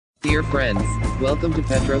Dear friends, welcome to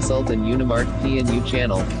Petrosult and Unimart P&U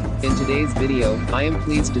channel. In today's video, I am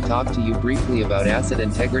pleased to talk to you briefly about Asset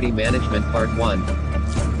Integrity Management Part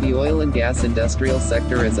 1. The oil and gas industrial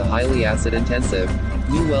sector is a highly asset-intensive.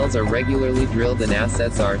 New wells are regularly drilled and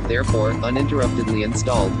assets are, therefore, uninterruptedly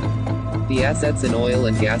installed. The assets in oil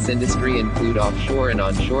and gas industry include offshore and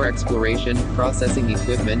onshore exploration, processing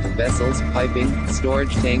equipment, vessels, piping,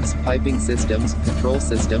 storage tanks, piping systems, control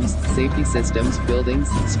systems, safety systems, buildings,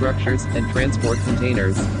 structures, and transport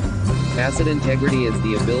containers. Asset integrity is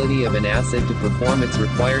the ability of an asset to perform its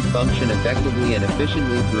required function effectively and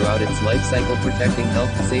efficiently throughout its life cycle, protecting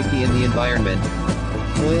health, safety, and the environment.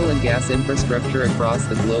 Oil and gas infrastructure across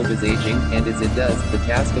the globe is aging, and as it does, the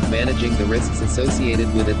task of managing the risks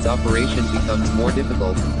associated with its operation becomes more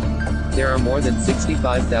difficult. There are more than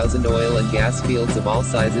 65,000 oil and gas fields of all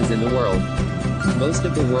sizes in the world. Most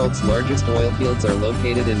of the world's largest oil fields are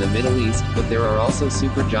located in the Middle East, but there are also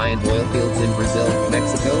supergiant oil fields in Brazil,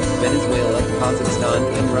 Mexico, Venezuela,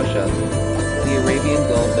 Kazakhstan, and Russia. The Arabian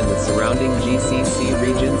Gulf and the surrounding GCC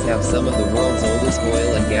regions have some of the world's oldest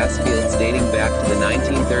oil and gas fields dating back to the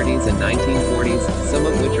 1930s and 1940s, some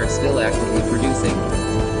of which are still actively producing.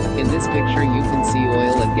 In this picture you can see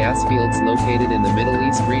oil and gas fields located in the Middle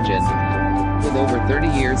East region. With over 30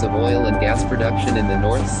 years of oil and gas production in the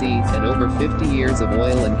North Sea, and over 50 years of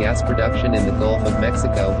oil and gas production in the Gulf of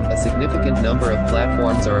Mexico, a significant number of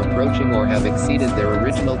platforms are approaching or have exceeded their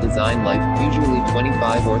original design life, usually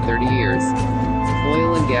 25 or 30 years.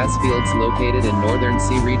 Oil and gas fields located in Northern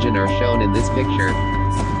Sea region are shown in this picture.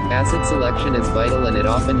 Asset selection is vital, and it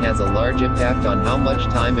often has a large impact on how much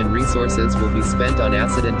time and resources will be spent on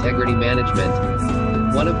asset integrity management.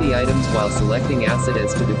 One of the items while selecting asset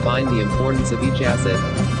is to define the importance of each asset.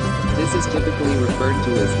 This is typically referred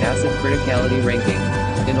to as asset criticality ranking.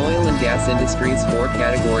 In oil and gas industries, 4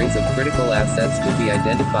 categories of critical assets could be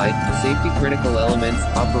identified: safety critical elements,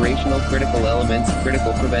 operational critical elements,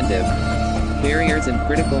 critical preventive barriers, and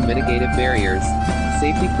critical mitigative barriers.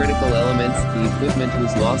 Safety critical elements, the equipment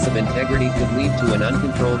whose loss of integrity could lead to an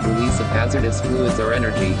uncontrolled release of hazardous fluids or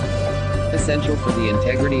energy. Essential for the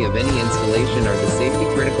integrity of any installation are the safety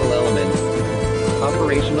critical elements.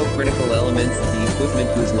 Operational critical elements, the equipment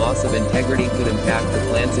whose loss of integrity could impact the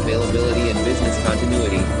plant's availability and business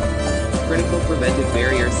continuity. Critical preventive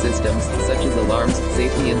barrier systems, such as alarms,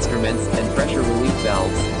 safety instruments, and pressure relief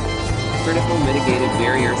valves. Critical mitigative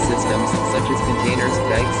barrier systems, such as containers,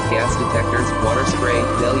 dikes, gas detectors, water spray,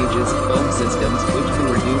 deluges, foam systems, which can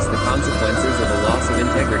reduce the consequences of a loss of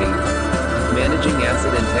integrity. Managing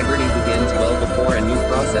asset integrity begins well before a new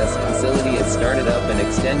process facility is started up and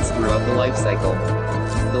extends throughout the life cycle.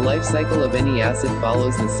 The life cycle of any asset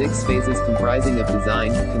follows the 6 phases comprising of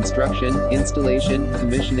design, construction, installation,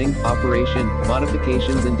 commissioning, operation,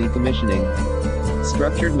 modifications, and decommissioning.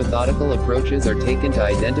 Structured methodical approaches are taken to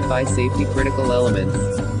identify safety critical elements.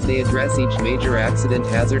 They address each major accident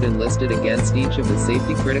hazard and listed against each of the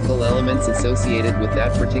safety critical elements associated with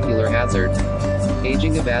that particular hazard.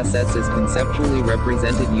 Aging of assets is conceptually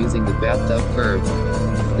represented using the bathtub curve.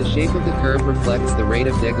 The shape of the curve reflects the rate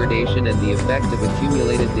of degradation and the effect of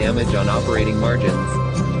accumulated damage on operating margins.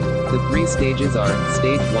 The 3 stages are: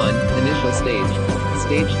 Stage 1, Initial Stage;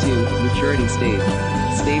 Stage 2, Maturity Stage;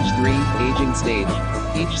 Stage 3, Aging Stage.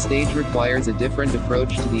 Each stage requires a different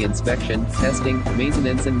approach to the inspection, testing,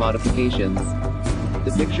 maintenance, and modifications.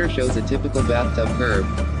 The picture shows a typical bathtub curve.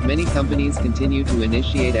 Many companies continue to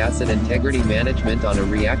initiate asset integrity management on a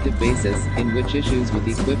reactive basis, in which issues with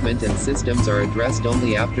equipment and systems are addressed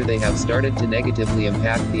only after they have started to negatively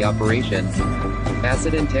impact the operation.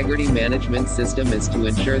 Asset integrity management system is to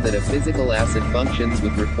ensure that a physical asset functions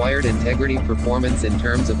with required integrity performance in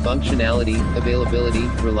terms of functionality, availability,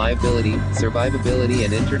 reliability, survivability,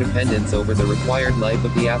 and interdependence over the required life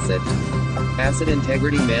of the asset. Asset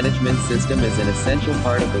integrity management system is an essential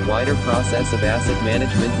part of the wider process of asset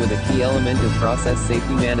management, with a key element of process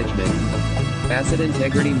safety management. Asset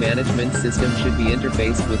integrity management system should be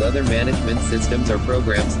interfaced with other management systems or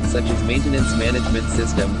programs, such as maintenance management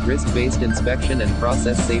system, risk-based inspection, and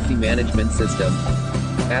process safety management system.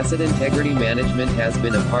 Asset integrity management has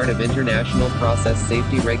been a part of international process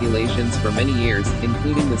safety regulations for many years,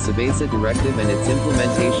 including the SABESA directive and its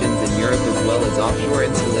implementations in Europe, as well as offshore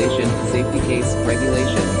installation safety case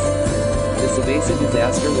regulations. The SABESA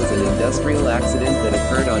disaster was an industrial accident that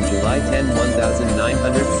occurred on July 10,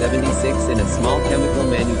 1976 in a small chemical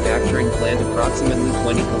manufacturing plant approximately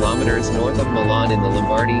 20 kilometers north of Milan in the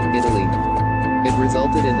Lombardy, Italy. It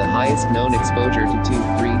resulted in the highest known exposure to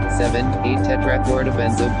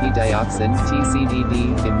 2,3,7,8-tetrachlorodibenzopidioxin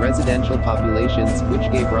 (TCDD) in residential populations, which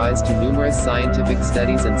gave rise to numerous scientific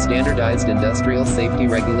studies and standardized industrial safety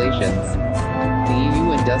regulations. The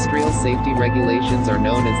EU industrial safety regulations are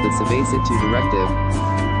known as the Survivability Directive.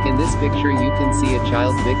 In this picture you can see a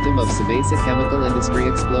child victim of Survivability chemical industry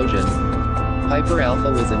explosion. Piper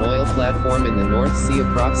Alpha was an oil platform in the North Sea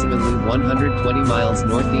approximately 120 miles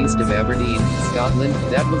northeast of Aberdeen, Scotland,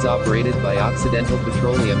 that was operated by Occidental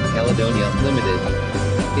Petroleum, Caledonia, Limited.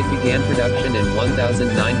 It began production in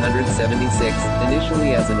 1976,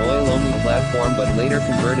 initially as an oil-only platform but later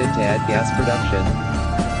converted to add gas production.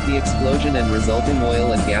 The explosion and resulting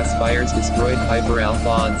oil and gas fires destroyed Piper Alpha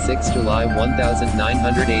on 6 July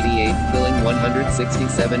 1988, killing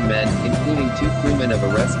 167 men, including 2 crewmen of a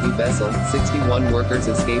rescue vessel. 61 workers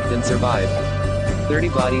escaped and survived. 30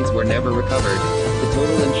 bodies were never recovered. The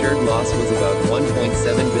total insured loss was about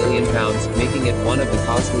 £1.7 billion, making it one of the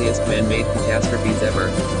costliest man-made catastrophes ever.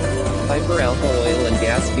 Piper Alpha Oil and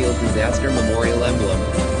Gas Field Disaster Memorial Emblem.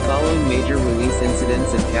 Following major release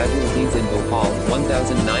incidents and casualties in Bhopal,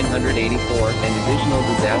 1984, and additional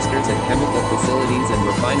disasters at chemical facilities and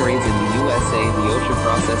refineries in the USA, the OSHA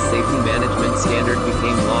Process Safety Management Standard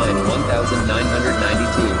became law in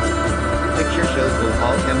 1992. Picture shows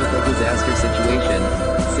Bhopal chemical disaster situation.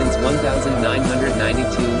 Since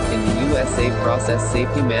 1992, in the USA, process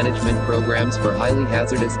safety management programs for highly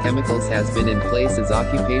hazardous chemicals has been in place as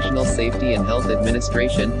Occupational Safety and Health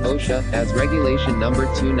Administration, OSHA, as Regulation Number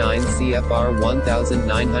 29 CFR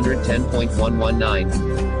 1910.119.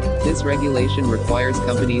 This regulation requires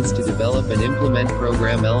companies to develop and implement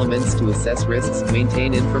program elements to assess risks,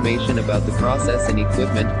 maintain information about the process and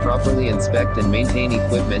equipment, properly inspect and maintain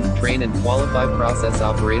equipment, train and qualify process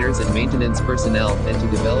operators and maintenance personnel, and to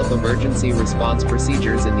develop emergency response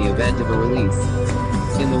procedures in the event of a release.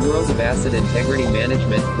 In the world of asset integrity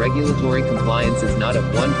management, regulatory compliance is not a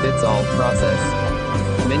one-fits-all process.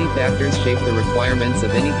 Many factors shape the requirements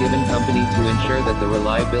of any given company to ensure that the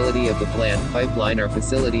reliability of the plant, pipeline or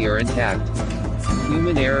facility are intact.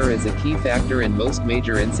 Human error is a key factor in most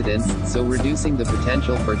major incidents, so reducing the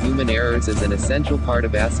potential for human errors is an essential part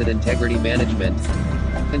of asset integrity management.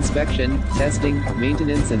 Inspection, testing,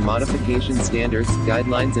 maintenance and modification standards,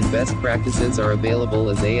 guidelines and best practices are available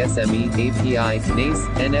as ASME, API, NACE,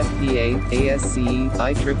 NFPA, ASCE,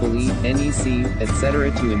 IEEE, NEC,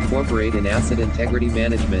 etc. to incorporate in asset integrity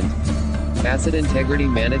management. Asset integrity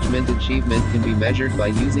management achievement can be measured by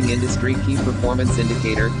using Industry Key Performance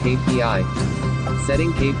Indicator, KPI.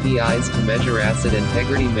 Setting KPIs to measure asset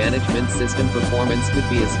integrity management system performance could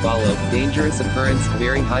be as follows: dangerous occurrence,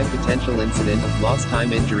 very high potential incident, lost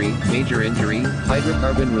time injury, major injury,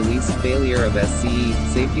 hydrocarbon release, failure of SCE,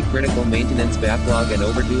 safety critical maintenance backlog and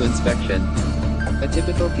overdue inspection. A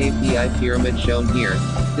typical KPI pyramid shown here.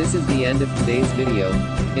 This is the end of today's video.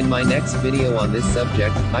 In my next video on this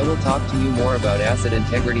subject, I will talk to you more about asset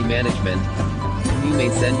integrity management. You may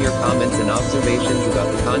send your comments and observations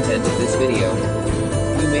about the content of this video.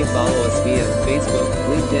 You may follow us via Facebook,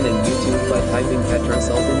 LinkedIn and YouTube by typing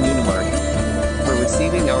Petrosultan Unimark. For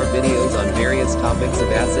receiving our videos on various topics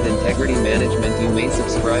of asset integrity management, you may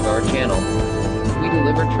subscribe our channel. We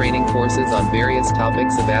deliver training courses on various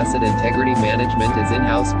topics of asset integrity management as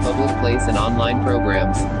in-house, public place and online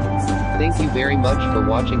programs. Thank you very much for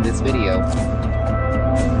watching this video.